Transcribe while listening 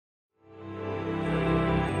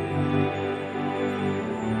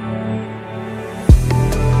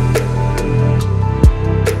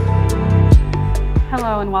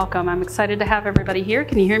Hello and welcome. I'm excited to have everybody here.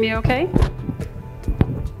 Can you hear me okay?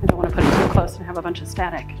 I don't want to put it too close and have a bunch of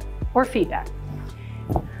static or feedback.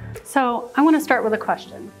 So I want to start with a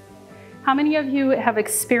question. How many of you have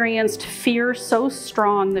experienced fear so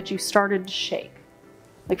strong that you started to shake?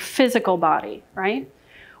 Like physical body, right?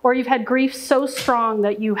 Or you've had grief so strong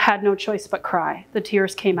that you had no choice but cry. The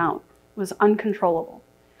tears came out. It was uncontrollable.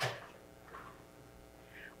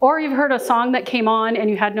 Or you've heard a song that came on and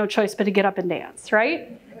you had no choice but to get up and dance,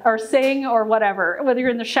 right? Or sing or whatever, whether you're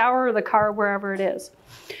in the shower or the car, wherever it is.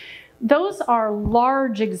 Those are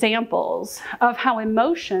large examples of how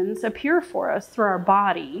emotions appear for us through our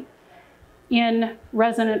body in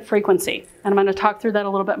resonant frequency. And I'm going to talk through that a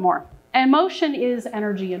little bit more. Emotion is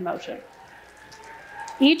energy in motion.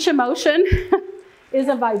 Each emotion is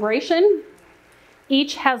a vibration.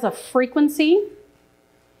 Each has a frequency.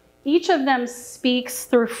 Each of them speaks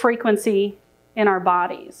through frequency in our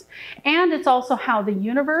bodies. And it's also how the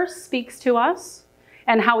universe speaks to us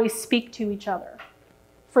and how we speak to each other.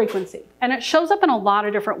 Frequency. And it shows up in a lot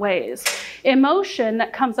of different ways. Emotion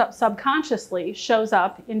that comes up subconsciously shows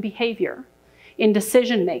up in behavior, in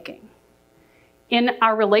decision making, in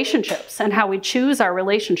our relationships and how we choose our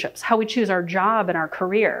relationships, how we choose our job and our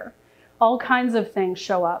career. All kinds of things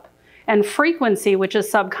show up. And frequency, which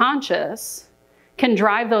is subconscious, can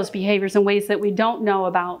drive those behaviors in ways that we don't know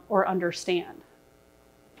about or understand.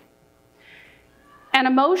 And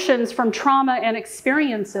emotions from trauma and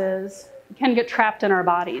experiences can get trapped in our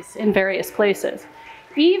bodies in various places.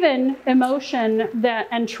 Even emotion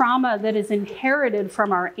and trauma that is inherited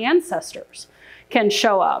from our ancestors can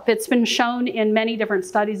show up. It's been shown in many different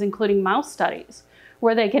studies, including mouse studies,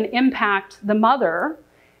 where they can impact the mother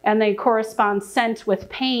and they correspond scent with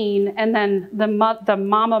pain, and then the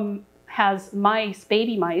mama has mice,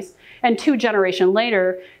 baby mice, and 2 generations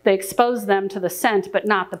later, they expose them to the scent, but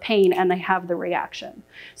not the pain, and they have the reaction.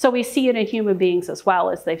 So we see it in human beings as well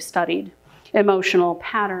as they've studied emotional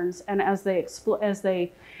patterns and as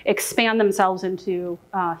they expand themselves into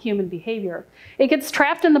human behavior. It gets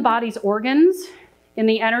trapped in the body's organs, in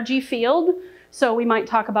the energy field. So we might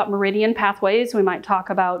talk about meridian pathways, we might talk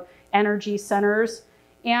about energy centers,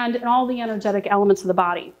 and in all the energetic elements of the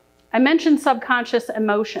body. I mentioned subconscious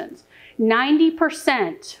emotions.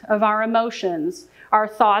 90% of our emotions, our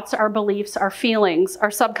thoughts, our beliefs, our feelings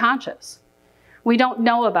are subconscious. We don't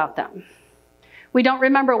know about them. We don't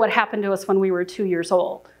remember what happened to us when we were 2 years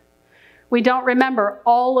old. We don't remember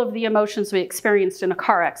all of the emotions we experienced in a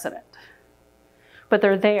car accident. But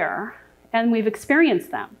they're there, and we've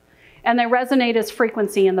experienced them. And they resonate as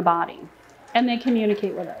frequency in the body, and they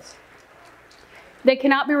communicate with us. They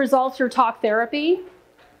cannot be resolved through talk therapy,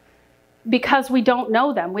 because we don't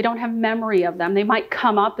know them. We don't have memory of them. They might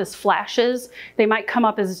come up as flashes. They might come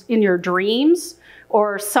up as in your dreams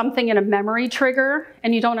or something in a memory trigger,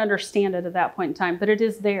 and you don't understand it at that point in time, but it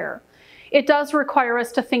is there. It does require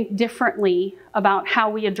us to think differently about how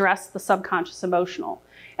we address the subconscious emotional,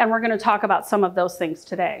 and we're going to talk about some of those things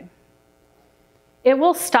today. It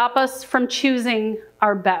will stop us from choosing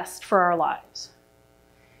our best for our lives.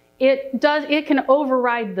 It can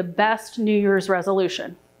override the best New Year's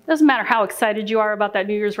resolution. Doesn't matter how excited you are about that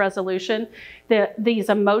New Year's resolution, these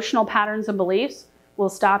emotional patterns and beliefs will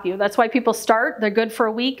stop you. That's why people start, they're good for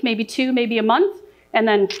a week, maybe 2, maybe a month, and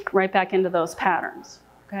then right back into those patterns,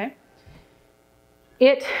 okay?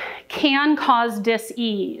 It can cause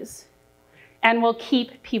dis-ease and will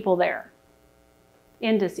keep people there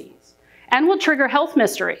in disease and will trigger health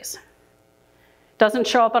mysteries. Doesn't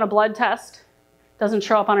show up on a blood test, doesn't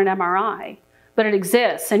show up on an MRI, but it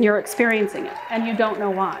exists and you're experiencing it and you don't know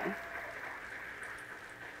why.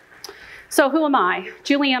 So who am I?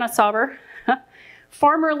 Julianna Sauber,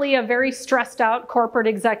 formerly a very stressed out corporate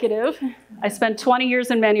executive. I spent 20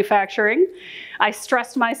 years in manufacturing. I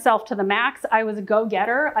stressed myself to the max. I was a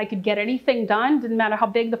go-getter. I could get anything done. Didn't matter how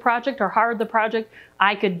big the project or hard the project,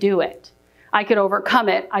 I could do it. I could overcome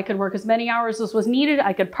it. I could work as many hours as was needed.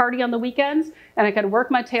 I could party on the weekends and I could work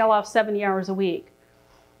my tail off 70 hours a week.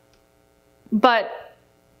 But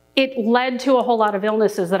it led to a whole lot of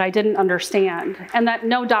illnesses that I didn't understand and that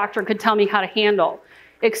no doctor could tell me how to handle.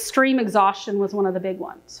 Extreme exhaustion was one of the big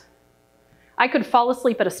ones. I could fall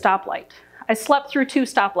asleep at a stoplight. I slept through 2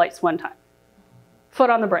 stoplights one time. Foot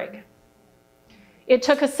on the brake. It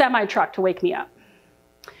took a semi-truck to wake me up.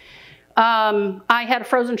 I had a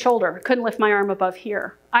frozen shoulder. Couldn't lift my arm above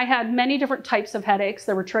here. I had many different types of headaches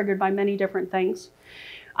that were triggered by many different things.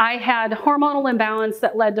 I had hormonal imbalance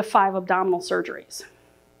that led to 5 abdominal surgeries,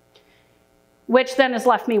 which then has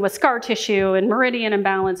left me with scar tissue and meridian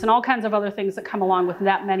imbalance and all kinds of other things that come along with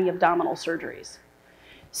that many abdominal surgeries.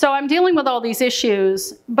 So I'm dealing with all these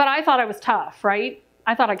issues, but I thought I was tough, right?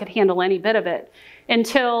 I thought I could handle any bit of it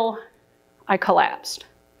until I collapsed,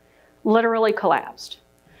 literally collapsed.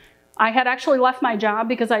 I had actually left my job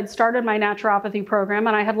because I'd started my naturopathy program,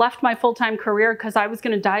 and I had left my full-time career because I was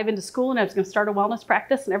going to dive into school and I was going to start a wellness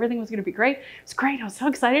practice and everything was going to be great. It was great. I was so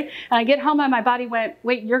excited. And I get home and my body went,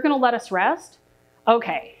 wait, you're going to let us rest?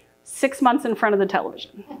 Okay. 6 months in front of the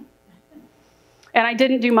television. And I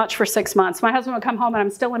didn't do much for 6 months. My husband would come home and I'm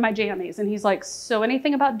still in my jammies. And he's like, so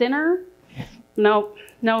anything about dinner? No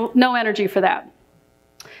energy for that.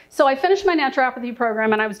 So I finished my naturopathy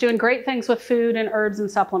program and I was doing great things with food and herbs and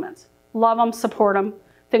supplements. Love them, support them,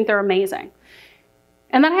 think they're amazing.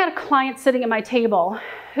 And then I had a client sitting at my table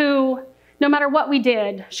who, no matter what we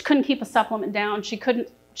did, she couldn't keep a supplement down. She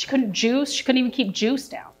couldn't juice. She couldn't even keep juice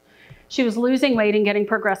down. She was losing weight and getting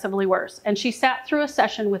progressively worse. And she sat through a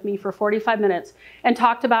session with me for 45 minutes and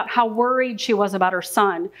talked about how worried she was about her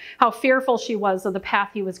son, how fearful she was of the path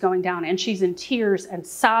he was going down. And she's in tears and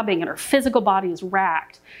sobbing and her physical body is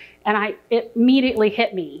racked. And it immediately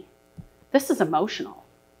hit me. This is emotional.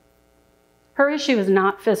 Her issue is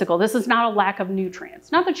not physical. This is not a lack of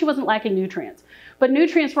nutrients. Not that she wasn't lacking nutrients, but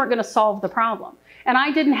nutrients weren't going to solve the problem. And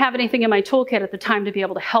I didn't have anything in my toolkit at the time to be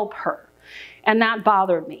able to help her. And that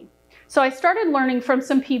bothered me. So I started learning from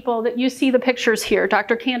some people that you see the pictures here.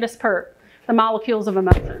 Dr. Candace Pert, The Molecules of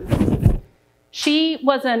Emotion. She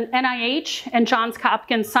was an NIH and Johns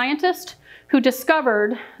Hopkins scientist who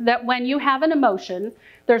discovered that when you have an emotion,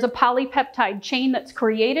 there's a polypeptide chain that's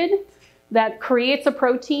created that creates a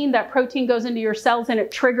protein. That protein goes into your cells and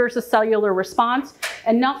it triggers a cellular response.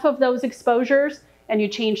 Enough of those exposures and you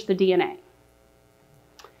change the DNA.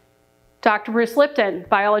 Dr. Bruce Lipton,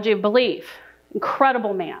 Biology of Belief,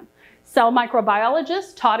 incredible man. Cell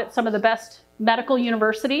microbiologist, taught at some of the best medical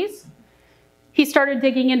universities. He started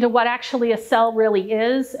digging into what actually a cell really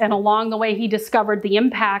is, and along the way he discovered the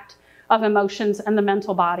impact of emotions and the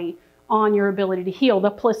mental body on your ability to heal,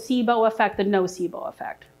 the placebo effect, the nocebo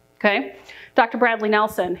effect, okay? Dr. Bradley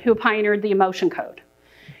Nelson, who pioneered the emotion code.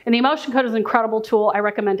 And the emotion code is an incredible tool. I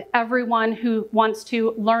recommend everyone who wants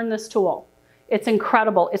to learn this tool. It's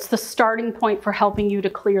incredible. It's the starting point for helping you to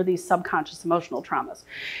clear these subconscious emotional traumas.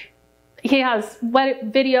 He has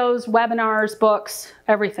videos, webinars, books,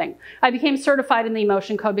 everything. I became certified in the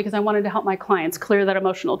emotion code because I wanted to help my clients clear that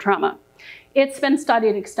emotional trauma. It's been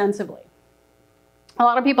studied extensively. A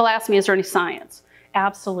lot of people ask me, is there any science?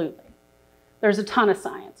 Absolutely. There's a ton of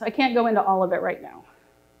science. I can't go into all of it right now.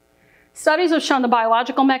 Studies have shown the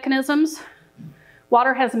biological mechanisms.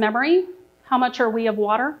 Water has memory. How much are we of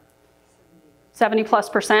water?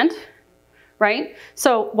 70+%, right?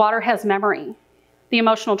 So water has memory. The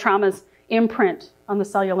emotional traumas imprint on the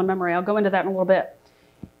cellular memory. I'll go into that in a little bit.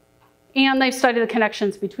 And they've studied the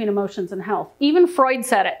connections between emotions and health. Even Freud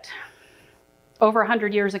said it over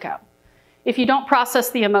 100 years ago. If you don't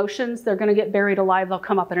process the emotions, they're going to get buried alive. They'll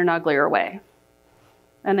come up in an uglier way.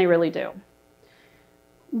 And they really do.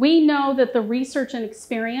 We know that the research and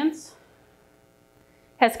experience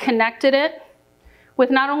has connected it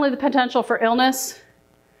with not only the potential for illness,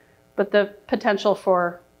 but the potential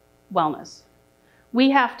for wellness. We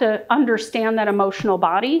have to understand that emotional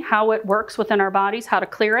body, how it works within our bodies, how to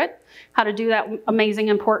clear it, how to do that amazing,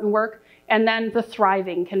 important work, and then the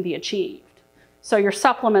thriving can be achieved. So your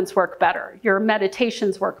supplements work better, your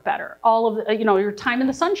meditations work better, all of the, your time in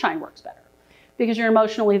the sunshine works better because you're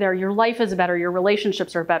emotionally there. Your life is better, your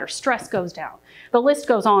relationships are better, stress goes down. The list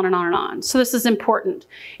goes on and on and on. So this is important.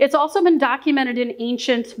 It's also been documented in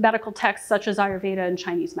ancient medical texts such as Ayurveda and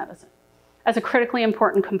Chinese medicine as a critically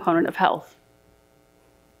important component of health.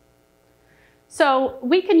 So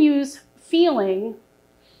we can use feeling,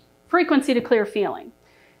 frequency to clear feeling.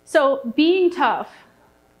 So being tough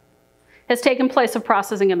has taken place of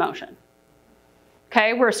processing emotion.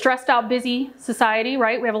 Okay, we're a stressed out, busy society,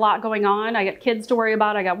 right? We have a lot going on. I got kids to worry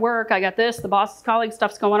about, I got work, I got this, the boss's colleagues,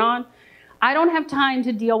 stuff's going on. I don't have time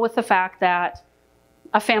to deal with the fact that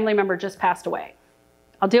a family member just passed away.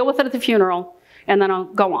 I'll deal with it at the funeral and then I'll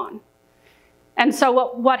go on. And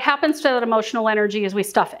so what happens to that emotional energy is we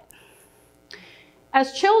stuff it.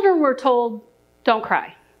 As children, we're told, don't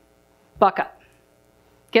cry, buck up,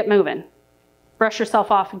 get moving, brush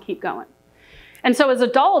yourself off and keep going. And so as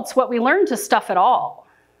adults, what we learn to stuff it all.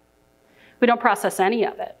 We don't process any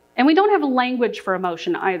of it. And we don't have a language for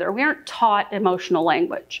emotion either. We aren't taught emotional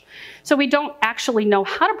language. So we don't actually know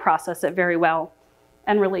how to process it very well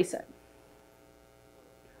and release it.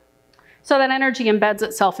 So that energy embeds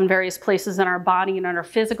itself in various places in our body and in our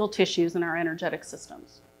physical tissues and our energetic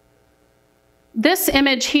systems. This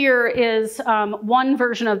image here is one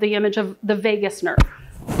version of the image of the vagus nerve.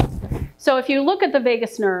 So if you look at the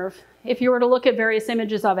vagus nerve, if you were to look at various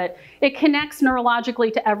images of it, it connects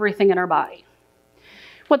neurologically to everything in our body.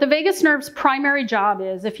 What the vagus nerve's primary job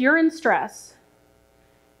is, if you're in stress,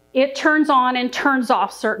 it turns on and turns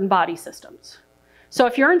off certain body systems. So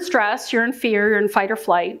if you're in stress, you're in fear, you're in fight or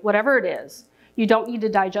flight, whatever it is, you don't need to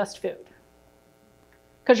digest food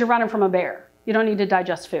because you're running from a bear. You don't need to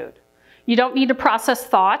digest food. You don't need to process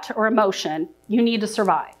thought or emotion. You need to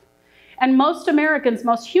survive. And most Americans,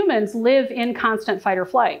 most humans live in constant fight or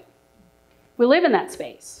flight. We live in that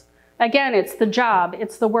space. Again, it's the job,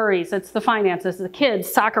 it's the worries, it's the finances, the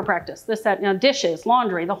kids, soccer practice, this, that, dishes,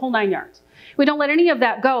 laundry, the whole 9 yards. We don't let any of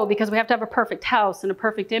that go because we have to have a perfect house and a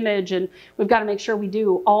perfect image, and we've got to make sure we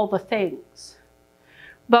do all the things.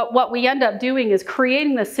 But what we end up doing is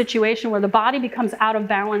creating this situation where the body becomes out of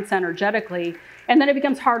balance energetically, and then it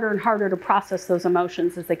becomes harder and harder to process those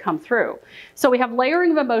emotions as they come through. So we have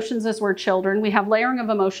layering of emotions as we're children. We have layering of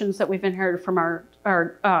emotions that we've inherited from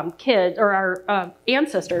our kids or our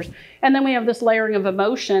ancestors. And then we have this layering of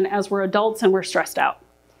emotion as we're adults and we're stressed out.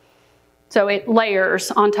 So it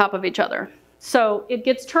layers on top of each other. So it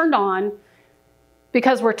gets turned on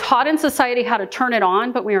because we're taught in society how to turn it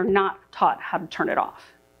on, but we are not taught how to turn it off.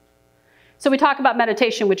 So we talk about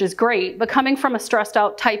meditation, which is great, but coming from a stressed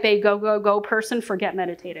out type A go, go, go person, forget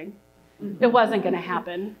meditating. It wasn't going to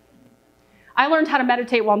happen. I learned how to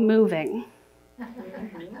meditate while moving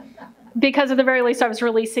because at the very least I was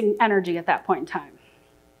releasing energy at that point in time.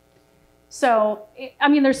 So, I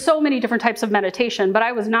mean, there's so many different types of meditation, but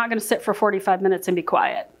I was not going to sit for 45 minutes and be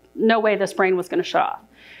quiet. No way this brain was going to shut off.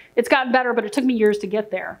 It's gotten better, but it took me years to get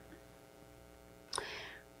there.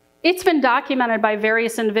 It's been documented by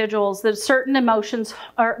various individuals that certain emotions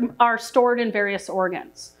are stored in various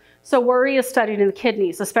organs. So worry is studied in the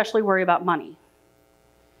kidneys, especially worry about money.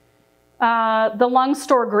 The lungs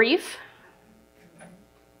store grief,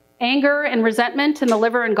 anger and resentment in the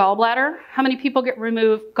liver and gallbladder. How many people get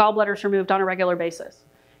gallbladders removed on a regular basis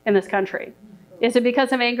in this country? Is it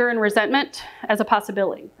because of anger and resentment? As a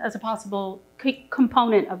possibility, as a possible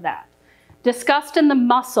component of that. Disgust in the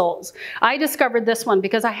muscles. I discovered this one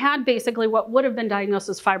because I had basically what would have been diagnosed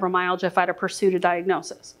as fibromyalgia if I'd have pursued a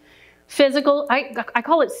diagnosis. Physical, I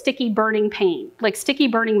call it sticky burning pain, like sticky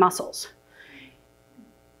burning muscles.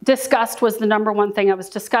 Disgust was the #1 thing. I was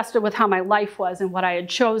disgusted with how my life was and what I had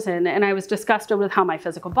chosen, and I was disgusted with how my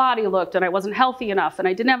physical body looked, and I wasn't healthy enough, and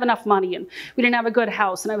I didn't have enough money, and we didn't have a good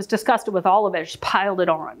house, and I was disgusted with all of it. I just piled it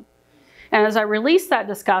on. And as I release that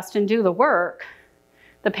disgust and do the work,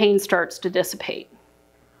 the pain starts to dissipate.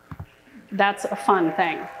 That's a fun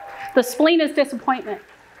thing. The spleen is disappointment.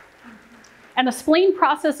 And the spleen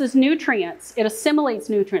processes nutrients. It assimilates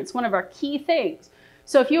nutrients, one of our key things.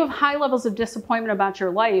 So if you have high levels of disappointment about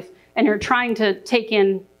your life and you're trying to take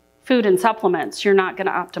in food and supplements, you're not going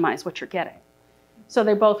to optimize what you're getting. So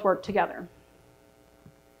they both work together.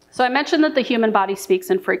 So I mentioned that the human body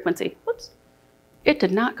speaks in frequency. Whoops. It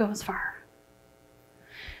did not go as far.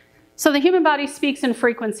 So the human body speaks in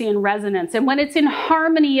frequency and resonance, and when it's in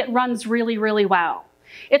harmony, it runs really, really well.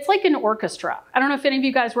 It's like an orchestra. I don't know if any of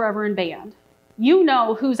you guys were ever in band. You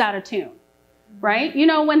know who's out of tune, right? You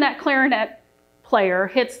know when that clarinet player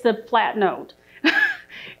hits the flat note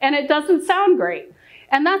and it doesn't sound great.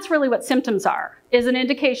 And that's really what symptoms are, is an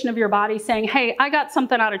indication of your body saying, hey, I got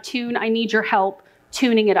something out of tune. I need your help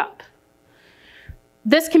tuning it up.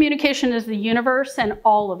 This communication is the universe, and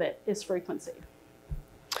all of it is frequency.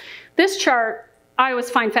 This chart I always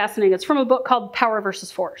find fascinating. It's from a book called Power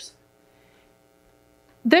versus Force.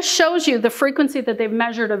 This shows you the frequency that they've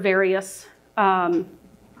measured of various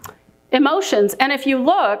emotions. And if you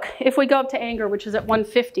look, if we go up to anger, which is at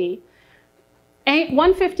 150,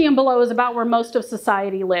 150 and below is about where most of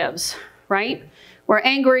society lives, right? We're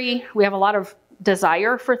angry. We have a lot of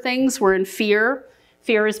desire for things. We're in fear.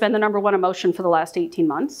 Fear has been the #1 emotion for the last 18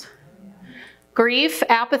 months. Grief,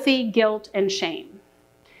 apathy, guilt, and shame.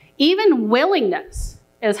 Even willingness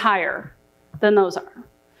is higher than those are.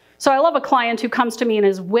 So I love a client who comes to me and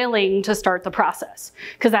is willing to start the process,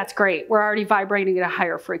 because that's great. We're already vibrating at a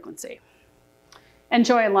higher frequency. And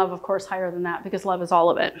joy and love, of course, higher than that, because love is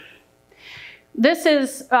all of it. This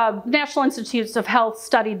is National Institutes of Health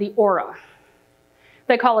studied the aura.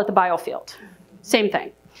 They call it the biofield. Same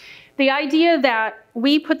thing. The idea that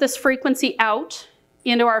we put this frequency out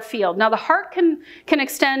into our field. Now the heart can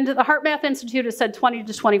extend, the Heart Math Institute has said 20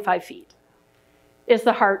 to 25 feet is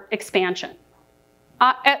the heart expansion.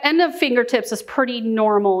 End of fingertips is pretty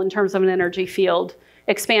normal in terms of an energy field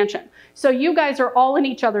expansion. So you guys are all in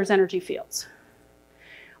each other's energy fields.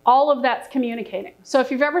 All of that's communicating. So if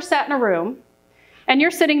you've ever sat in a room and you're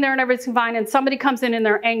sitting there and everything's fine and somebody comes in and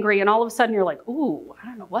they're angry and all of a sudden you're like, ooh, I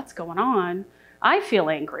don't know what's going on. I feel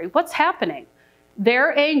angry. What's happening?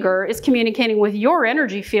 Their anger is communicating with your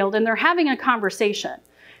energy field, and they're having a conversation.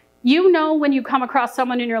 You know when you come across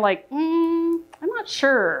someone and you're like, I'm not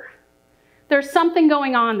sure. There's something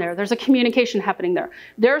going on there. There's a communication happening there.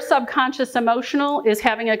 Their subconscious emotional is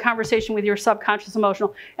having a conversation with your subconscious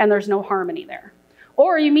emotional, and there's no harmony there.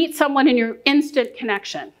 Or you meet someone in your instant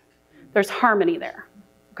connection. There's harmony there,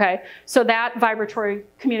 okay? So that vibratory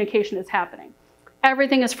communication is happening.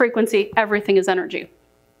 Everything is frequency, everything is energy.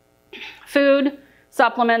 Food,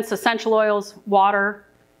 supplements, essential oils, water.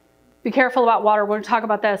 Be careful about water. We're going to talk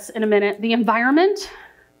about this in a minute. The environment,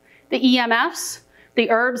 the EMFs, the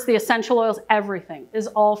herbs, the essential oils, everything is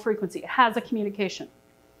all frequency. It has a communication.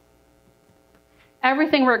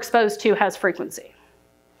 Everything we're exposed to has frequency.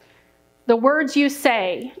 The words you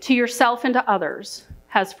say to yourself and to others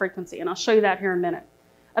has frequency, and I'll show you that here in a minute.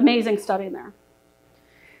 Amazing study in there.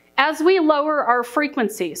 As we lower our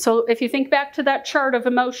frequency, so if you think back to that chart of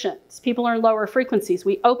emotions, people are in lower frequencies.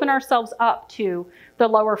 We open ourselves up to the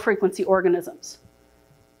lower frequency organisms.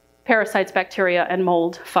 Parasites, bacteria, and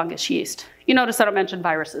mold, fungus, yeast. You notice I don't mention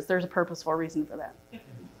viruses. There's a purposeful reason for that.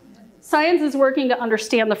 Science is working to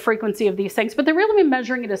understand the frequency of these things, but they're really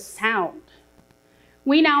measuring it as sound.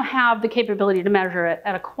 We now have the capability to measure it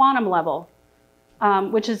at a quantum level,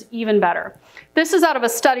 which is even better. This is out of a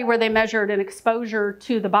study where they measured an exposure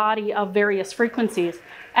to the body of various frequencies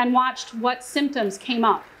and watched what symptoms came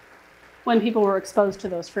up when people were exposed to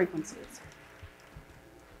those frequencies.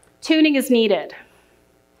 Tuning is needed.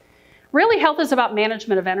 Really, health is about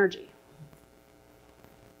management of energy.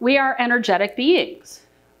 We are energetic beings.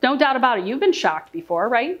 No doubt about it. You've been shocked before,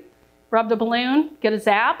 right? Rubbed a balloon, get a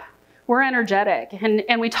zap. We're energetic,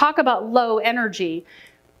 and we talk about low energy.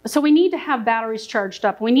 So we need to have batteries charged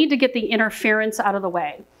up. We need to get the interference out of the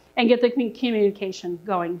way and get the communication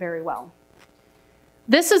going very well.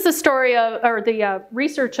 This is the story of, or the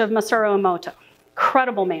research of Masaru Emoto,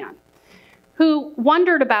 incredible man, who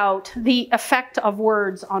wondered about the effect of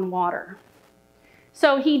words on water.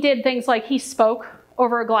 So he did things like he spoke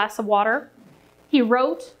over a glass of water. He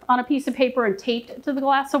wrote on a piece of paper and taped it to the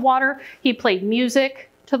glass of water. He played music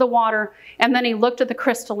to the water, and then he looked at the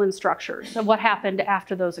crystalline structures of what happened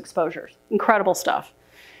after those exposures. Incredible stuff.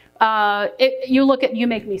 You look at You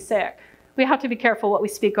Make Me Sick. We have to be careful what we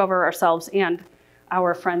speak over ourselves and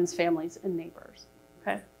our friends, families, and neighbors.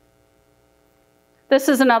 Okay. This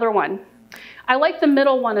is another one. I like the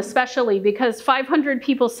middle one especially because 500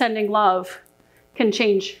 people sending love can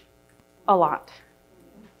change a lot.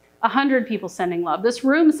 100 people sending love. This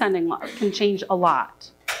room sending love can change a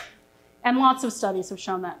lot. And lots of studies have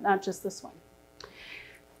shown that, not just this one.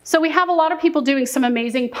 So we have a lot of people doing some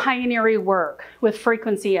amazing pioneering work with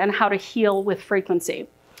frequency and how to heal with frequency.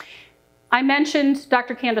 I mentioned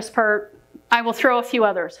Dr. Candace Pert. I will throw a few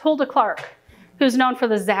others. Hulda Clark, who's known for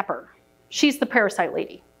the zapper. She's the parasite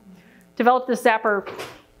lady. Developed this zapper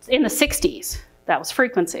in the 60s. That was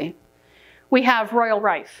frequency. We have Royal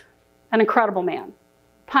Rife, an incredible man.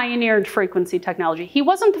 Pioneered frequency technology. He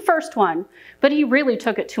wasn't the first one, but he really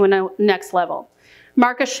took it to a next level.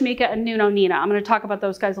 Marcus Schmika and Nuno Nina. I'm going to talk about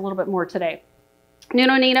those guys a little bit more today.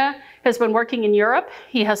 Nuno Nina has been working in Europe.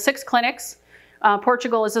 He has 6 clinics.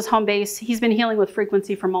 Portugal is his home base. He's been healing with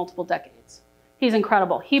frequency for multiple decades. He's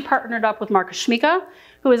incredible. He partnered up with Marcus Schmika,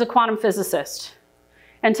 who is a quantum physicist.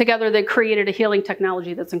 And together they created a healing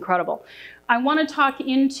technology that's incredible. I want to talk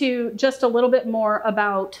into just a little bit more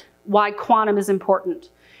about why quantum is important.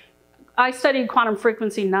 I studied quantum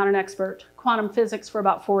frequency, not an expert, quantum physics for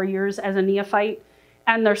about 4 years as a neophyte,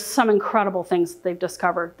 and there's some incredible things they've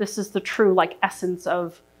discovered. This is the true essence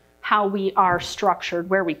of how we are structured,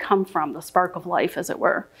 where we come from, the spark of life, as it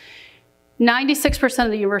were. 96%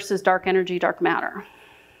 of the universe is dark energy, dark matter.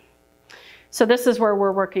 So this is where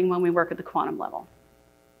we're working when we work at the quantum level.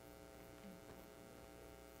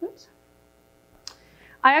 Oops.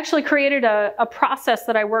 I actually created a process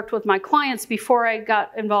that I worked with my clients before I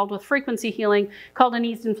got involved with frequency healing called an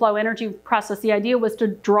ease and flow energy process. The idea was to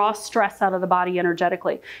draw stress out of the body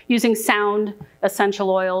energetically using sound,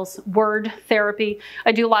 essential oils, word therapy.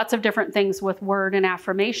 I do lots of different things with word and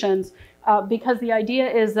affirmations because the idea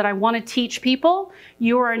is that I want to teach people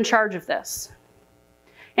you are in charge of this.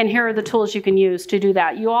 And here are the tools you can use to do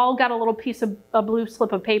that. You all got a little piece of a blue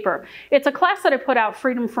slip of paper. It's a class that I put out,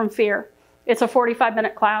 Freedom from Fear. It's a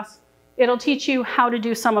 45-minute class. It'll teach you how to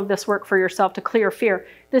do some of this work for yourself to clear fear.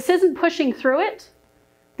 This isn't pushing through it.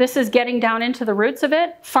 This is getting down into the roots of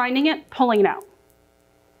it, finding it, pulling it out,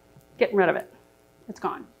 getting rid of it. It's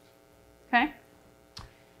gone. Okay?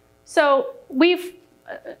 So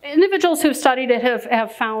individuals who've studied it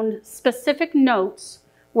have found specific notes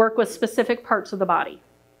work with specific parts of the body.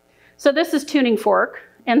 So this is tuning fork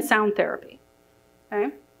and sound therapy.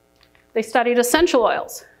 Okay? They studied essential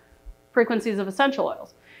oils, frequencies of essential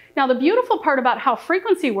oils. Now, the beautiful part about how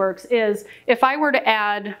frequency works is if I were to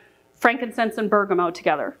add frankincense and bergamot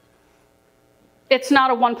together, it's not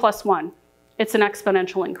a 1 + 1. It's an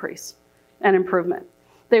exponential increase and improvement.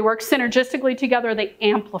 They work synergistically together. They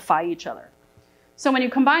amplify each other. So when you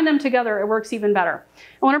combine them together, it works even better.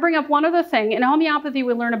 I want to bring up one other thing. In homeopathy,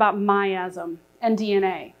 we learn about miasm and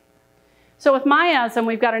DNA. So with miasm,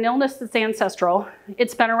 we've got an illness that's ancestral.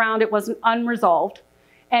 It's been around. It wasn't unresolved.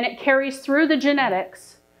 And it carries through the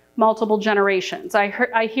genetics multiple generations.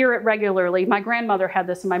 I hear it regularly. My grandmother had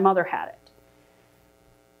this and my mother had it.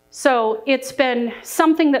 So it's been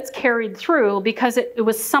something that's carried through because it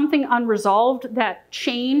was something unresolved that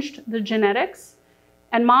changed the genetics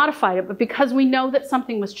and modified it. But because we know that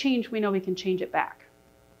something was changed, we know we can change it back.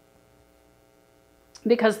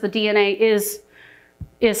 Because the DNA is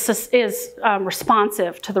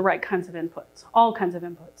responsive to the right kinds of inputs, all kinds of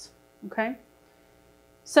inputs, okay?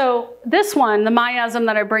 So this one, the miasm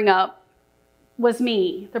that I bring up, was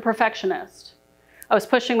me, the perfectionist. I was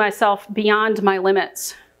pushing myself beyond my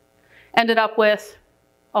limits. Ended up with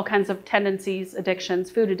all kinds of tendencies,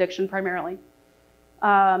 addictions, food addiction primarily.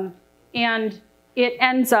 And it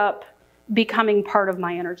ends up becoming part of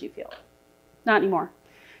my energy field. Not anymore.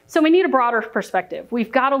 So we need a broader perspective.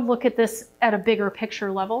 We've got to look at this at a bigger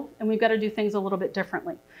picture level, and we've got to do things a little bit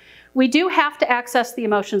differently. We do have to access the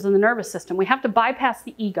emotions in the nervous system. We have to bypass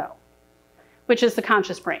the ego, which is the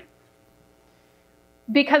conscious brain.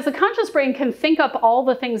 Because the conscious brain can think up all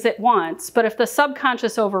the things it wants, but if the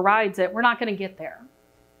subconscious overrides it, we're not going to get there.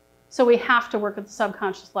 So we have to work at the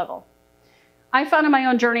subconscious level. I found in my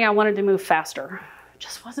own journey I wanted to move faster. It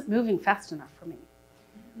just wasn't moving fast enough for me.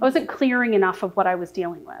 I wasn't clearing enough of what I was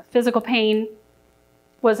dealing with. Physical pain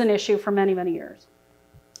was an issue for many, many years.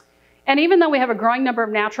 And even though we have a growing number of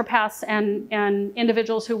naturopaths and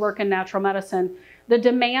individuals who work in natural medicine, the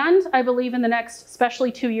demand, I believe, in the next,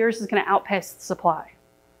 especially 2 years, is going to outpace the supply.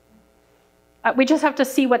 We just have to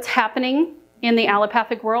see what's happening in the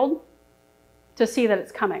allopathic world to see that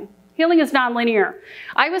it's coming. Healing is nonlinear.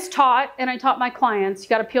 I was taught, and I taught my clients, you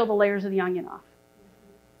got to peel the layers of the onion off.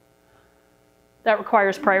 That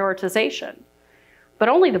requires prioritization. But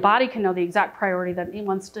only the body can know the exact priority that it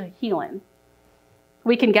wants to heal in.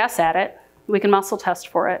 We can guess at it. We can muscle test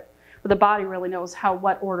for it. But the body really knows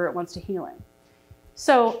what order it wants to heal in.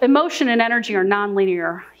 So emotion and energy are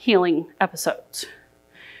nonlinear healing episodes.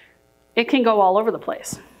 It can go all over the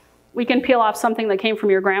place. We can peel off something that came from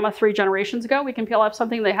your grandma 3 generations ago. We can peel off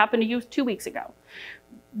something that happened to you 2 weeks ago.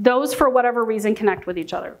 Those, for whatever reason, connect with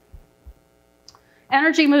each other.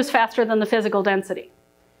 Energy moves faster than the physical density.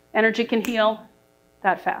 Energy can heal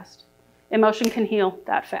that fast. Emotion can heal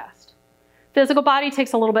that fast. Physical body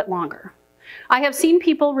takes a little bit longer. I have seen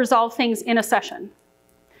people resolve things in a session.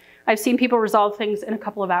 I've seen people resolve things in a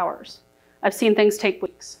couple of hours. I've seen things take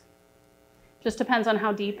weeks. Just depends on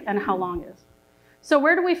how deep and how long it is. So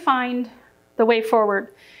where do we find the way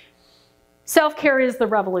forward? Self-care is the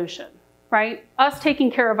revolution, right? Us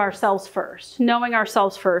taking care of ourselves first, knowing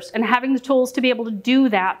ourselves first, and having the tools to be able to do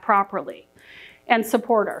that properly and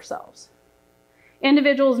support ourselves.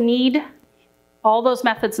 Individuals need all those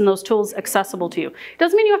methods and those tools accessible to you.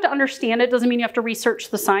 Doesn't mean you have to understand it, doesn't mean you have to research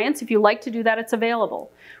the science. If you like to do that, it's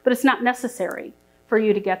available. But it's not necessary for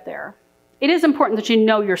you to get there. It is important that you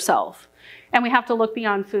know yourself. And we have to look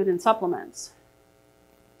beyond food and supplements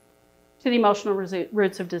to the emotional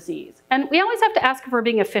roots of disease. And we always have to ask if we're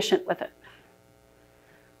being efficient with it.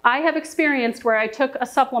 I have experienced where I took a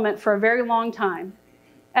supplement for a very long time,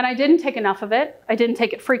 and I didn't take enough of it. I didn't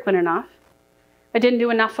take it frequent enough. I didn't do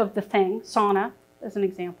enough of the thing, sauna, as an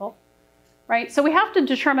example, right? So we have to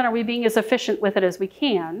determine, are we being as efficient with it as we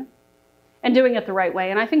can and doing it the right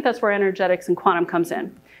way? And I think that's where energetics and quantum comes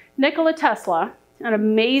in. Nikola Tesla, an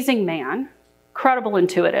amazing man, incredible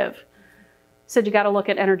intuitive, said you got to look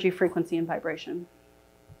at energy, frequency, and vibration.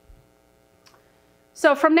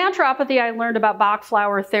 So from naturopathy, I learned about Bach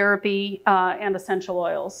flower therapy and essential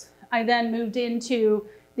oils. I then moved into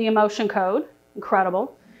the emotion code,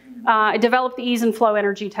 incredible. I developed the ease and flow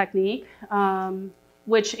energy technique,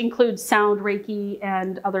 which includes sound, Reiki,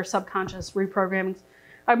 and other subconscious reprogrammings.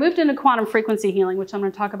 I moved into quantum frequency healing, which I'm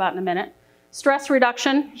going to talk about in a minute. Stress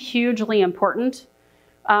reduction, hugely important.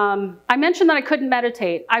 I mentioned that I couldn't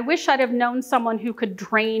meditate. I wish I'd have known someone who could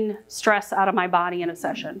drain stress out of my body in a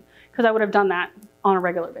session, because I would have done that on a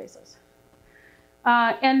regular basis.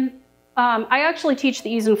 I actually teach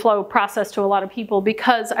the ease and flow process to a lot of people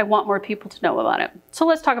because I want more people to know about it. So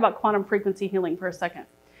let's talk about quantum frequency healing for a second.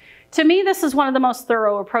 To me, this is one of the most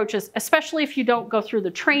thorough approaches, especially if you don't go through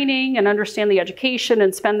the training and understand the education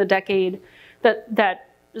and spend the decade that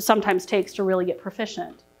sometimes takes to really get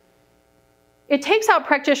proficient. It takes out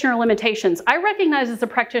practitioner limitations. I recognize as a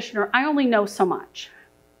practitioner, I only know so much,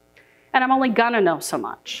 and I'm only gonna know so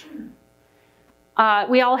much.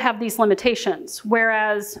 We all have these limitations,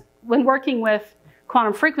 whereas when working with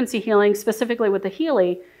quantum frequency healing, specifically with the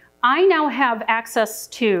Healy, I now have access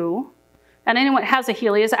to, and anyone that has a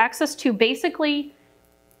Healy has access to basically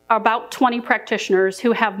about 20 practitioners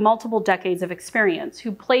who have multiple decades of experience,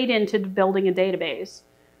 who played into building a database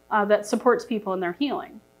that supports people in their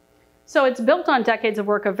healing. So it's built on decades of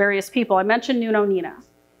work of various people. I mentioned Nuno Nina,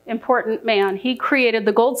 important man. He created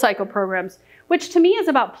the Gold Cycle programs, which to me is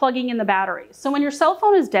about plugging in the batteries. So when your cell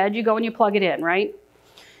phone is dead, you go and you plug it in, right?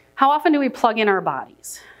 How often do we plug in our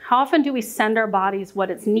bodies? How often do we send our bodies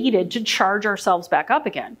what it's needed to charge ourselves back up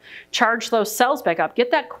again? Charge those cells back up,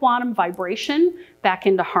 get that quantum vibration back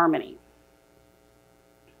into harmony.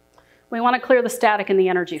 We want to clear the static in the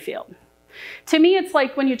energy field. To me, it's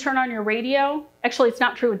like when you turn on your radio. Actually, it's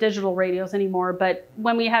not true with digital radios anymore, but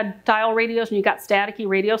when we had dial radios and you got staticky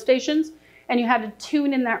radio stations and you had to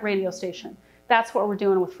tune in that radio station, that's what we're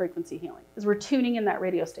doing with frequency healing, is we're tuning in that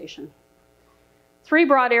radio station. 3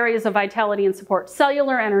 broad areas of vitality and support.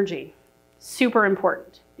 Cellular energy, super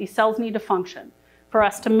important. These cells need to function for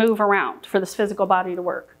us to move around, for this physical body to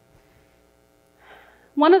work.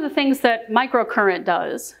 One of the things that microcurrent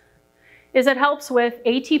does is it helps with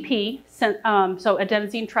ATP, so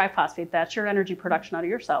adenosine triphosphate, that's your energy production out of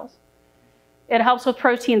your cells. It helps with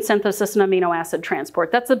protein synthesis and amino acid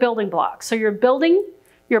transport. That's the building block. So you're building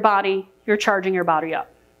your body, you're charging your body up.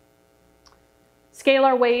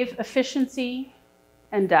 Scalar wave efficiency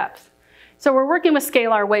and depth. So we're working with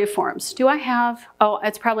scalar waveforms. Do I have, oh,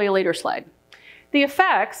 it's probably a later slide. The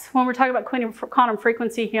effects, when we're talking about quantum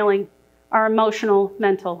frequency healing, are emotional,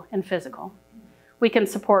 mental, and physical. We can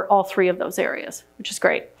support all 3 of those areas, which is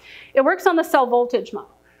great. It works on the cell voltage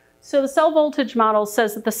model. So the cell voltage model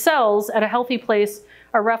says that the cells at a healthy place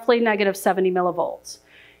are roughly negative 70 millivolts.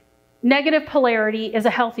 Negative polarity is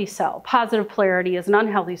a healthy cell. Positive polarity is an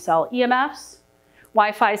unhealthy cell. EMFs,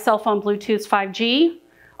 Wi-Fi, cell phone, Bluetooth, 5G,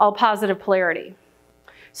 all positive polarity.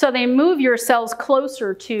 So they move your cells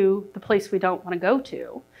closer to the place we don't want to go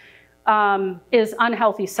to, is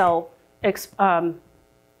unhealthy cell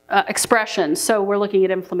expression. So we're looking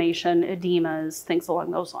at inflammation, edemas, things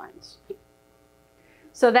along those lines.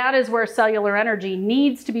 So that is where cellular energy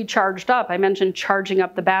needs to be charged up. I mentioned charging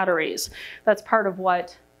up the batteries. That's part of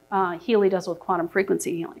what Healy does with quantum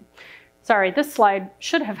frequency healing. Sorry, this slide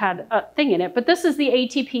should have had a thing in it, but this is the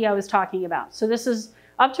ATP I was talking about. So this is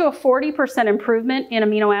up to a 40% improvement in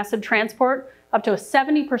amino acid transport, up to a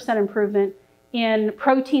 70% improvement in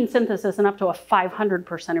protein synthesis, and up to a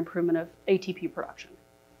 500% improvement of ATP production.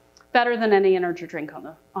 Better than any energy drink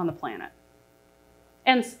on the planet,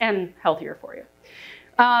 and healthier for you.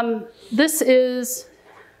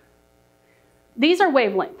 These are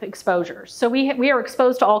wavelength exposures. So we are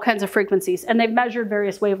exposed to all kinds of frequencies, and they've measured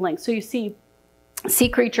various wavelengths. So you see sea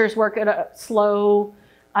creatures work at a slow,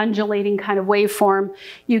 undulating kind of waveform.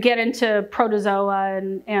 You get into protozoa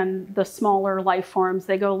and the smaller life forms,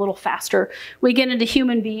 they go a little faster. We get into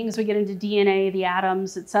human beings, we get into DNA, the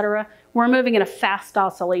atoms, etc. We're moving in a fast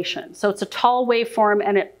oscillation. So it's a tall waveform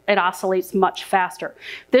and it oscillates much faster.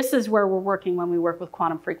 This is where we're working when we work with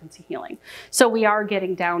quantum frequency healing. So we are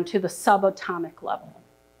getting down to the subatomic level,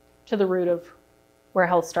 to the root of where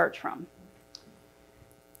health starts from.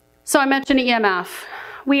 So I mentioned EMF.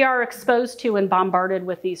 We are exposed to and bombarded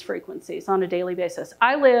with these frequencies on a daily basis.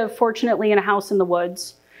 I live, fortunately, in a house in the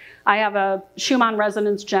woods. I have a Schumann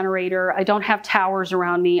resonance generator. I don't have towers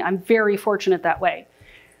around me. I'm very fortunate that way.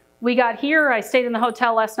 We got here, I stayed in the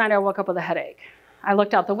hotel last night, I woke up with a headache. I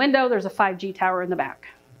looked out the window, there's a 5G tower in the back.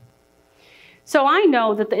 So I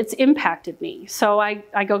know that it's impacted me. So I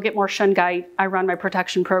go get more shungite, I run my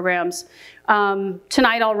protection programs.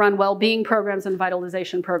 Tonight I'll run well-being programs and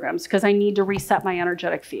vitalization programs because I need to reset my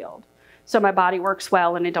energetic field so my body works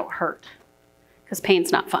well and it don't hurt, because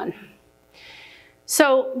pain's not fun.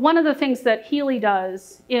 So one of the things that Healy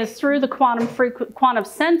does is through the quantum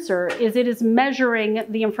sensor is it is measuring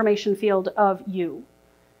the information field of you.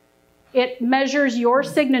 It measures your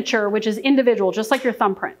signature, which is individual, just like your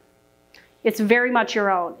thumbprint. It's very much your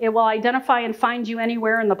own. It will identify and find you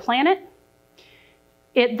anywhere in the planet.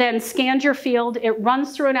 It then scans your field. It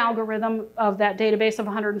runs through an algorithm of that database of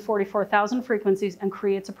 144,000 frequencies and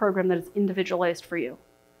creates a program that is individualized for you.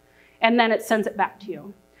 And then it sends it back to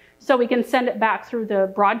you. So we can send it back through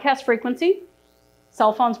the broadcast frequency.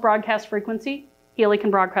 Cell phones broadcast frequency. Healy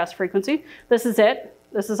can broadcast frequency. This is it.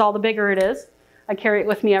 This is all the bigger it is. I carry it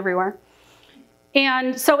with me everywhere.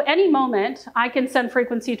 And so any moment I can send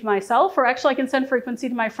frequency to myself, or actually I can send frequency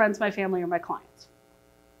to my friends, my family, or my clients.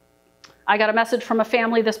 I got a message from a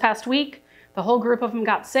family this past week. The whole group of them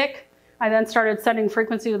got sick. I then started sending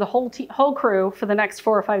frequency to the whole crew for the next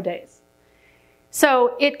 4 or 5 days.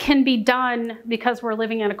 So it can be done because we're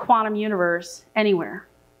living in a quantum universe anywhere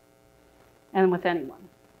and with anyone.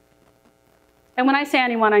 And when I say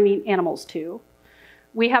anyone, I mean animals too.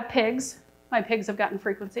 We have pigs. My pigs have gotten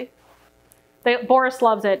frequency. Boris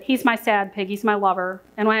loves it. He's my sad pig. He's my lover.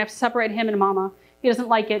 And when I have to separate him and Mama, he doesn't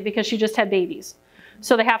like it because she just had babies.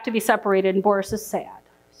 So they have to be separated, and Boris is sad.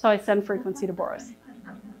 So I send frequency to Boris.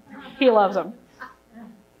 He loves them.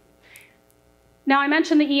 Now I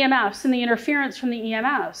mentioned the EMFs and the interference from the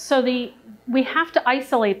EMFs. So we have to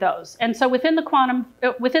isolate those. And so within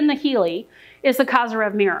the Healy is the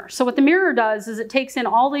Kozyrev mirror. So what the mirror does is it takes in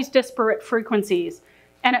all these disparate frequencies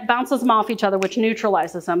and it bounces them off each other, which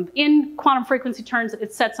neutralizes them. In quantum frequency terms,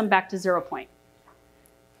 it sets them back to 0 point.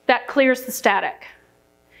 That clears the static.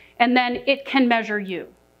 And then it can measure you.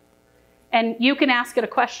 And you can ask it a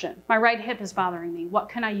question. My right hip is bothering me. What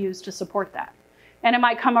can I use to support that? And it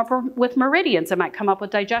might come up with meridians. It might come up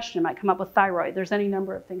with digestion. It might come up with thyroid. There's any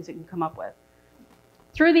number of things it can come up with.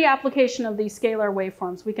 Through the application of these scalar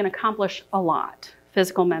waveforms, we can accomplish a lot,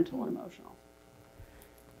 physical, mental, and emotional.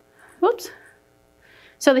 Whoops.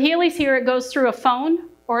 So the Healy's here, it goes through a phone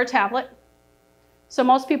or a tablet. So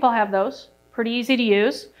most people have those, pretty easy to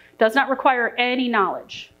use. Does not require any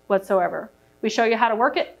knowledge whatsoever. We show you how to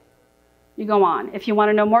work it, you go on. If you want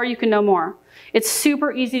to know more, you can know more. It's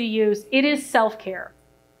super easy to use. It is self-care.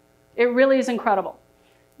 It really is incredible.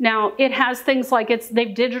 Now, it has things like they've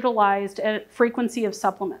digitalized a frequency of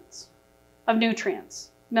supplements, of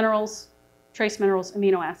nutrients, minerals, trace minerals,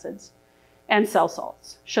 amino acids, and cell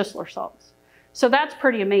salts, Schussler salts. So that's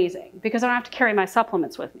pretty amazing because I don't have to carry my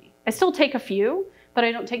supplements with me. I still take a few, but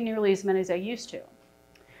I don't take nearly as many as I used to.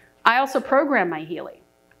 I also program my Healy.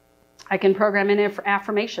 I can program in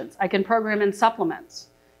affirmations. I can program in supplements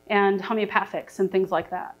and homeopathics and things like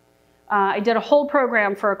that. I did a whole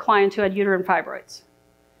program for a client who had uterine fibroids.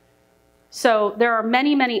 So there are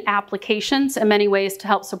many, many applications and many ways to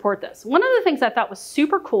help support this. One of the things I thought was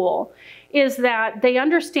super cool is that they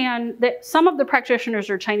understand that some of the practitioners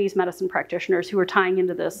are Chinese medicine practitioners who are tying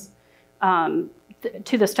into this,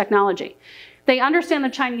 to this technology. They understand the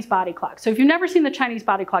Chinese body clock. So if you've never seen the Chinese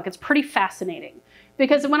body clock, it's pretty fascinating.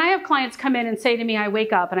 Because when I have clients come in and say to me, I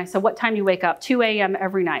wake up, and I said, what time do you wake up? 2 a.m.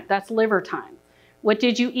 every night. That's liver time. What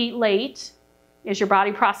did you eat late? Is your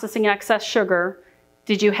body processing excess sugar?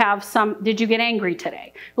 Did you get angry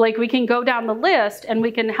today? Like, we can go down the list and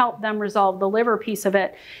we can help them resolve the liver piece of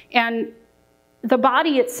it. And the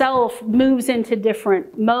body itself moves into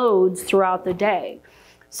different modes throughout the day.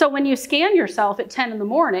 So when you scan yourself at 10 in the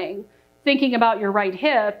morning, thinking about your right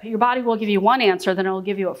hip, your body will give you one answer, then it will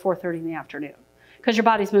give you at 4:30 in the afternoon, because your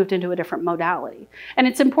body's moved into a different modality. And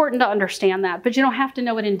it's important to understand that, but you don't have to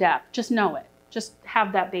know it in depth. Just know it. Just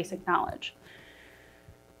have that basic knowledge.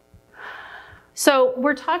 So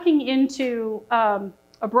we're talking into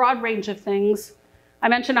a broad range of things. I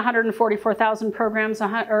mentioned 144,000 programs,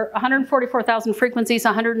 or 144,000 frequencies,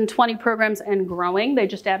 120 programs and growing. They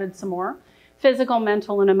just added some more. Physical,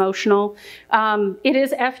 mental, and emotional. It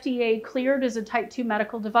is FDA cleared as a type 2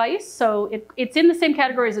 medical device. So it's in the same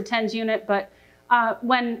category as a TENS unit, but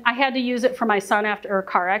when I had to use it for my son after a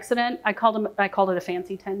car accident, I called it a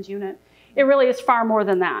fancy TENS unit. It really is far more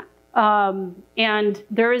than that. And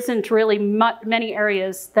there isn't really many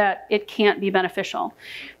areas that it can't be beneficial.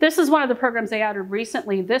 This is one of the programs they added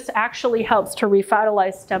recently. This actually helps to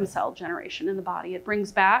revitalize stem cell generation in the body. It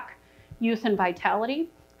brings back youth and vitality,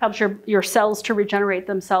 helps your cells to regenerate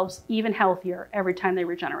themselves even healthier every time they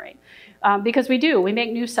regenerate. Because we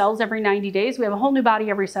make new cells every 90 days. We have a whole new body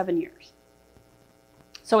every 7 years.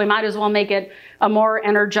 So we might as well make it a more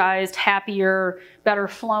energized, happier, better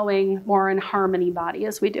flowing, more in harmony body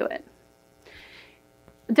as we do it.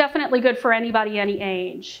 Definitely good for anybody, any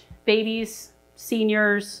age. Babies,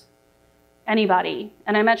 seniors, anybody.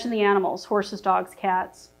 And I mentioned the animals, horses, dogs,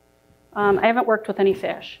 cats. I haven't worked with any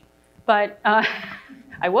fish, but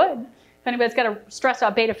I would if anybody's got a stressed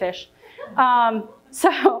out beta fish.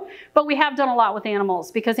 But we have done a lot with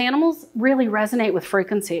animals because animals really resonate with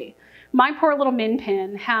frequency. My poor little Min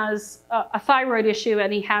Pin has a thyroid issue,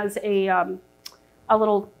 and he has a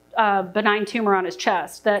little benign tumor on his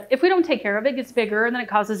chest that if we don't take care of it, it gets bigger, and then it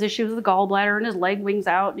causes issues with the gallbladder, and his leg wings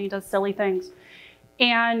out, and he does silly things.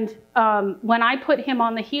 And when I put him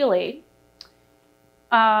on the Healy,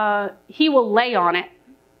 he will lay on it,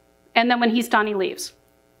 and then when he's done, he leaves.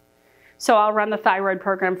 So I'll run the thyroid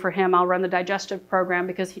program for him. I'll run the digestive program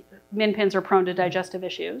because min pins are prone to digestive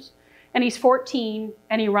issues. And he's 14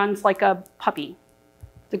 and he runs like a puppy.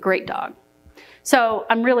 It's a great dog. So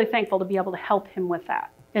I'm really thankful to be able to help him with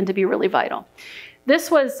that and to be really vital.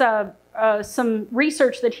 This was some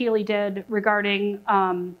research that Healy did regarding,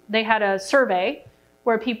 they had a survey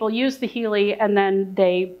where people used the Healy and then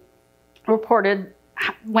they reported,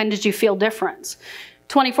 when did you feel difference?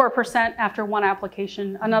 24% after one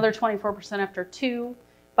application, another 24% after two.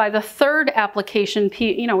 By the third application,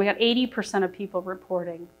 we had 80% of people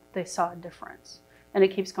reporting they saw a difference, and it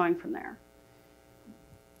keeps going from there.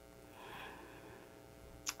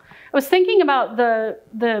 I was thinking about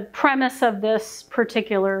the premise of this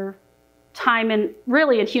particular time in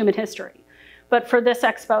human history, but for this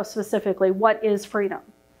expo specifically, what is freedom?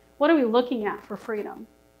 What are we looking at for freedom?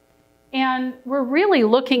 And we're really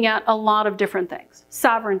looking at a lot of different things.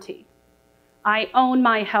 Sovereignty. I own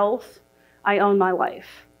my health. I own my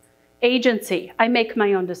life. Agency. I make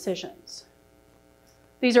my own decisions.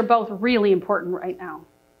 These are both really important right now.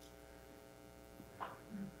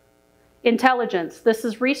 Intelligence. This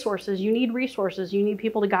is resources. You need resources. You need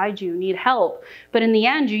people to guide you. You need help. But in the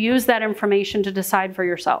end, you use that information to decide for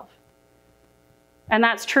yourself. And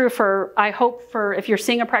that's true for, I hope for, if you're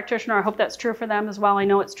seeing a practitioner, I hope that's true for them as well. I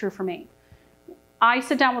know it's true for me. I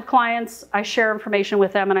sit down with clients, I share information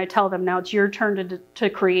with them, and I tell them, now it's your turn to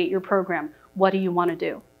create your program. What do you want to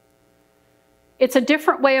do? It's a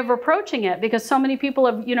different way of approaching it because so many people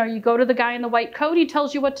have, you go to the guy in the white coat, he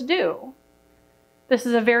tells you what to do. This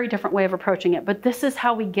is a very different way of approaching it, but this is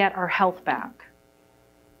how we get our health back.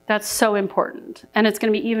 That's so important, and it's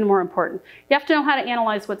going to be even more important. You have to know how to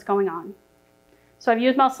analyze what's going on. So I've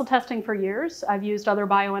used muscle testing for years. I've used other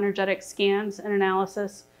bioenergetic scans and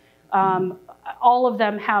analysis. All of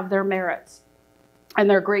them have their merits and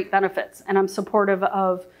their great benefits, and I'm supportive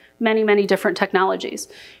of many, many different technologies.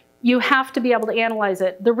 You have to be able to analyze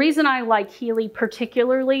it. The reason I like Healy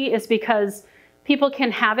particularly is because people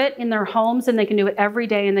can have it in their homes and they can do it every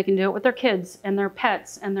day, and they can do it with their kids and their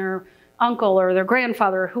pets and their uncle or their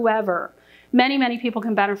grandfather or whoever. Many, many people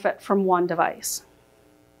can benefit from one device.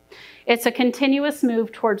 It's a continuous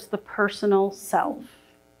move towards the personal self.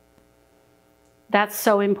 That's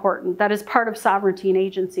so important. That is part of sovereignty and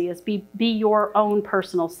agency, is be your own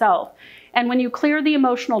personal self. And when you clear the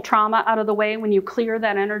emotional trauma out of the way, when you clear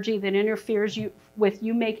that energy that interferes with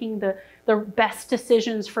you making the best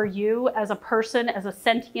decisions for you as a person, as a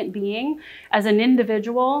sentient being, as an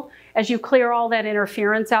individual, as you clear all that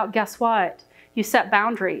interference out, guess what? You set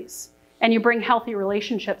boundaries and you bring healthy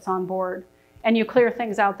relationships on board. And you clear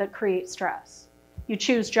things out that create stress. You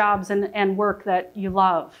choose jobs and work that you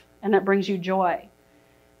love and that brings you joy.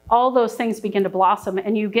 All those things begin to blossom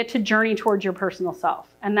and you get to journey towards your personal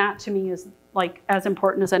self. And that to me is like as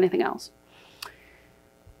important as anything else.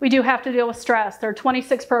 We do have to deal with stress. There are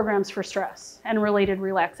 26 programs for stress and related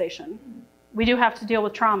relaxation. We do have to deal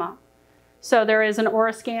with trauma. So there is an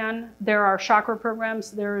aura scan, there are chakra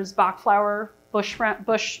programs, there is Bach flower, bush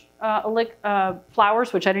flowers,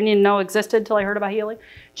 which I didn't even know existed till I heard about Healy,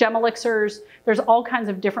 gem elixirs. There's all kinds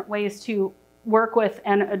of different ways to work with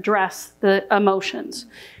and address the emotions.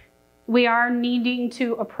 We are needing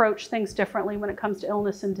to approach things differently when it comes to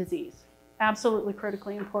illness and disease. Absolutely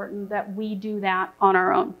critically important that we do that on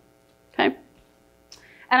our own, okay?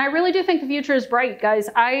 And I really do think the future is bright, guys.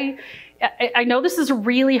 I know this is a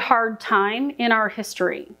really hard time in our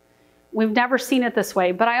history. We've never seen it this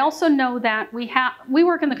way, but I also know that we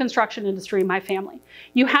work in the construction industry, my family.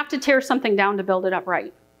 You have to tear something down to build it up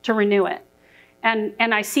right, to renew it. And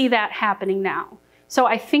I see that happening now. So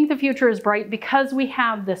I think the future is bright because we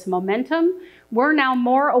have this momentum. We're now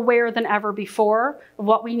more aware than ever before of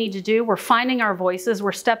what we need to do. We're finding our voices.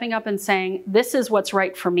 We're stepping up and saying, this is what's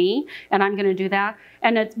right for me, and I'm going to do that.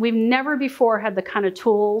 And we've never before had the kind of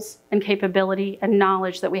tools and capability and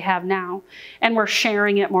knowledge that we have now, and we're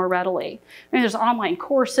sharing it more readily. I mean, there's online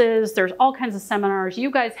courses. There's all kinds of seminars. You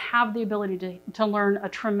guys have the ability to learn a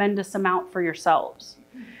tremendous amount for yourselves.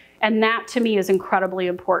 And that, to me, is incredibly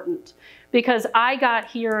important. Because I got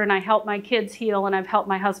here and I helped my kids heal, and I've helped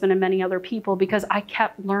my husband and many other people because I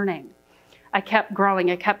kept learning. I kept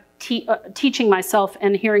growing. I kept teaching myself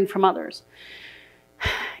and hearing from others.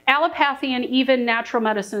 Allopathy and even natural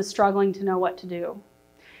medicine is struggling to know what to do.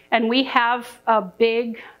 And we have a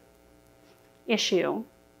big issue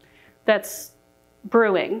that's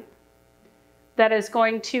brewing that is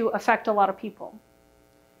going to affect a lot of people.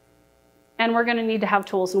 And we're going to need to have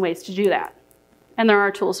tools and ways to do that. And there are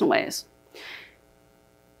tools and ways.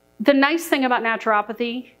 The nice thing about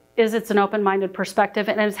naturopathy is it's an open-minded perspective,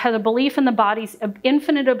 and it has a belief in the body's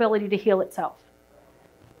infinite ability to heal itself.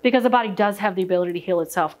 because the body does have the ability to heal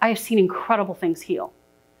itself. I have seen incredible things heal,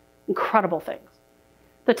 incredible things.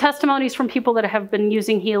 The testimonies from people that have been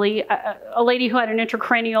using Healy, a lady who had an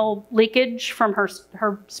intracranial leakage from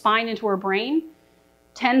her spine into her brain,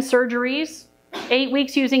 10 surgeries, 8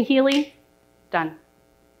 weeks using Healy, done.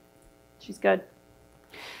 She's good.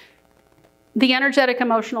 The energetic,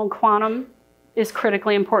 emotional, and quantum is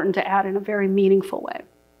critically important to add in a very meaningful way.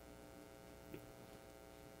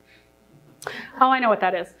 Oh, I know what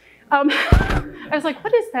that is. I was like,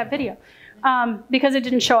 what is that video? Because it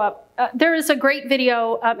didn't show up. There is a great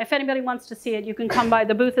video. If anybody wants to see it, you can come by.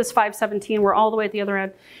 The booth is 517. We're all the way at the other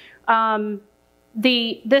end.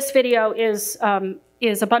 This video is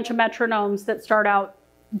a bunch of metronomes that start out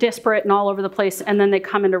disparate and all over the place, and then they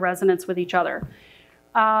come into resonance with each other.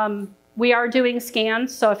 We are doing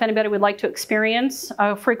scans, so if anybody would like to experience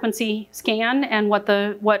a frequency scan and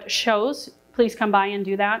what shows, please come by and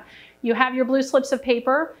do that. You have your blue slips of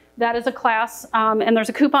paper. That is a class, and there's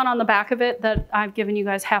a coupon on the back of it that I've given you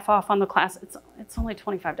guys half off on the class. It's only a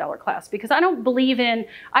 $25 class because I believe in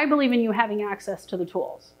you having access to the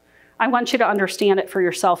tools. I want you to understand it for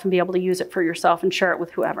yourself and be able to use it for yourself and share it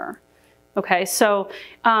with whoever. Okay, so,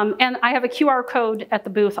 and I have a QR code at the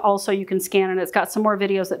booth also you can scan, and it's got some more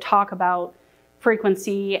videos that talk about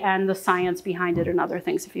frequency and the science behind it and other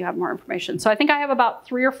things if you have more information. So I think I have about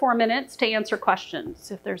 3 or 4 minutes to answer questions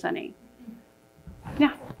if there's any.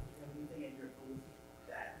 Yeah.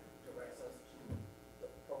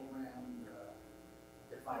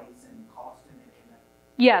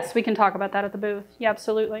 Yes, we can talk about that at the booth. Yeah,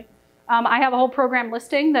 absolutely. I have a whole program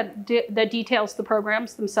listing that details the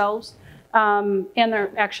programs themselves. And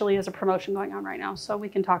there actually is a promotion going on right now, so we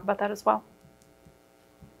can talk about that as well.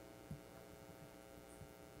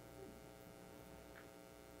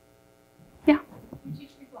 Yeah. You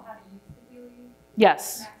teach people how to use the Healy?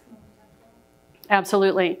 Yes.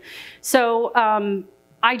 Absolutely. So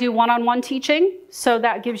I do one-on-one teaching, so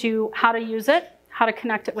that gives you how to use it, how to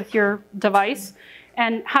connect it with your device,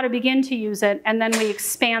 and how to begin to use it, and then we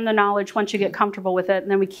expand the knowledge once you get comfortable with it, and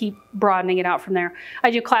then we keep broadening it out from there. I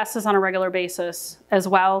do classes on a regular basis as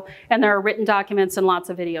well, and there are written documents and lots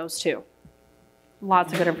of videos too.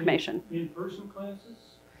 Lots of good information. In-person classes?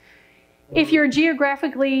 If you're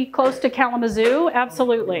geographically close to Kalamazoo,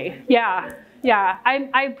 absolutely. Yeah, yeah.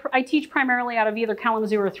 I teach primarily out of either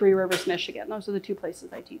Kalamazoo or Three Rivers, Michigan. Those are the 2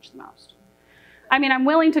 places I teach the most. I mean, I'm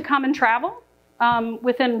willing to come and travel.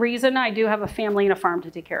 Within reason, I do have a family and a farm to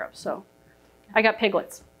take care of, so I got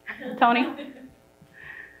piglets. Tony? You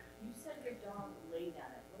said your dog laid on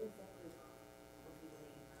it. What exactly was he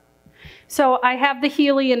laying on? So I have the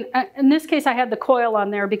Healy, and in this case I had the coil on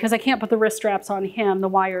there because I can't put the wrist straps on him, the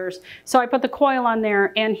wires. So I put the coil on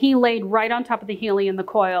there, and he laid right on top of the Healy and the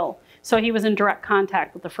coil, so he was in direct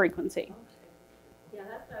contact with the frequency. Okay. Yeah,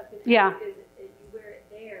 that's what I was going to Yeah. say, because you wear it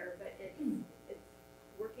there, but it's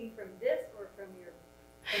working from this or from your...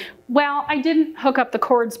 Well, I didn't hook up the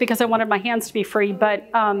cords because I wanted my hands to be free, but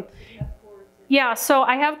yeah, so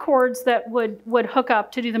I have cords that would hook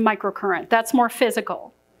up to do the microcurrent. That's more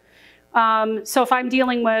physical. So if I'm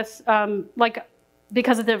dealing with, like,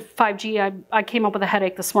 because of the 5G, I came up with a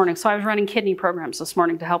headache this morning, so I was running kidney programs this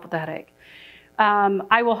morning to help with the headache.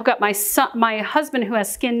 I will hook up my husband who has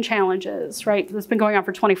skin challenges, right? That's been going on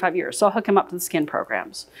for 25 years, so I'll hook him up to the skin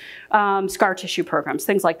programs, scar tissue programs,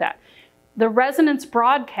 things like that. The resonance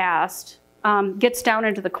broadcast gets down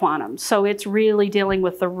into the quantum, so it's really dealing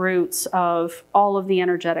with the roots of all of the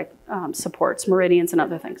energetic supports, meridians and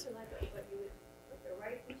other things.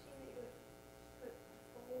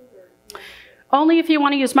 Only if you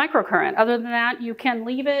want to use microcurrent. Other than that, you can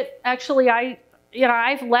leave it. Actually,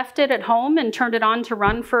 I've left it at home and turned it on to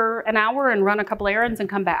run for an hour and run a couple errands and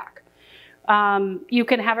come back. You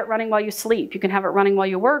can have it running while you sleep. You can have it running while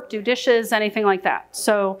you work, do dishes, anything like that.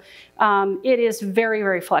 So it is very,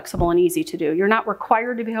 very flexible and easy to do. You're not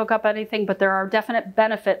required to be hooked up anything, but there are definite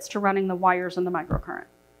benefits to running the wires and the microcurrent.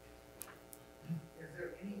 Is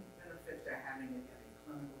there any benefit to having it in a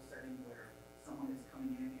clinical setting where someone is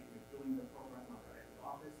coming in and you're doing the program out at the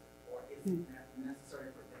office, or is it necessary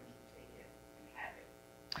for them to take it and have it?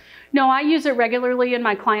 No, I use it regularly in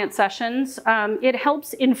my client sessions. It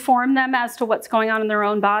helps inform them as to what's going on in their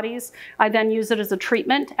own bodies. I then use it as a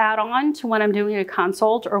treatment add-on to when I'm doing a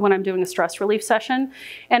consult or when I'm doing a stress relief session.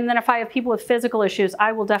 And then if I have people with physical issues,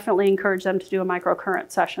 I will definitely encourage them to do a microcurrent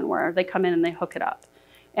session where they come in and they hook it up.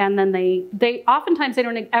 And then they oftentimes they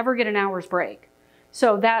don't ever get an hour's break.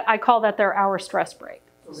 So that I call that their hour stress break.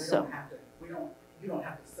 So they don't have to, you don't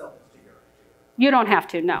have to sell this to your... You don't have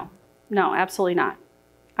to, no. No, absolutely not.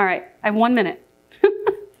 All right, I have 1 minute.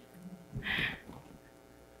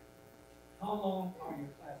 How long are your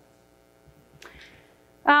classes?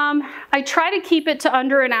 I try to keep it to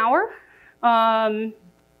under an hour.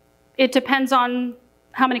 It depends on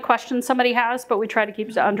how many questions somebody has, but we try to keep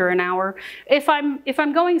it to under an hour. If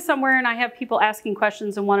I'm going somewhere and I have people asking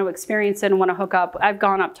questions and want to experience it and want to hook up, I've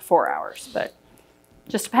gone up to 4 hours, but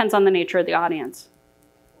just depends on the nature of the audience.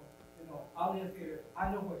 You know, I live here,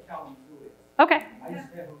 I know what Kalamazoo is. Okay, I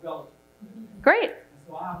used to have a relative. great. And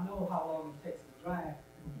so I know how long it takes to drive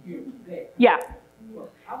from here to there. Yeah,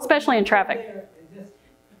 Look, I would especially in go traffic. there and just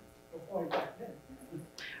go 45 minutes.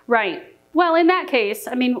 Right. Well, in that case,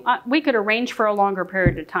 I mean, we could arrange for a longer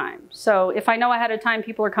period of time. So if I know ahead of time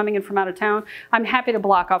people are coming in from out of town, I'm happy to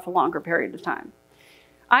block off a longer period of time.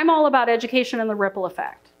 I'm all about education and the ripple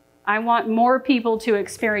effect. I want more people to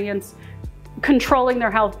experience controlling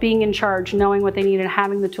their health, being in charge, knowing what they need, and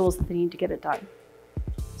having the tools that they need to get it done.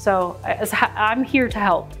 So I'm here to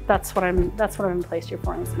help. That's what I'm placed here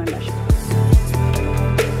for, and that's my mission.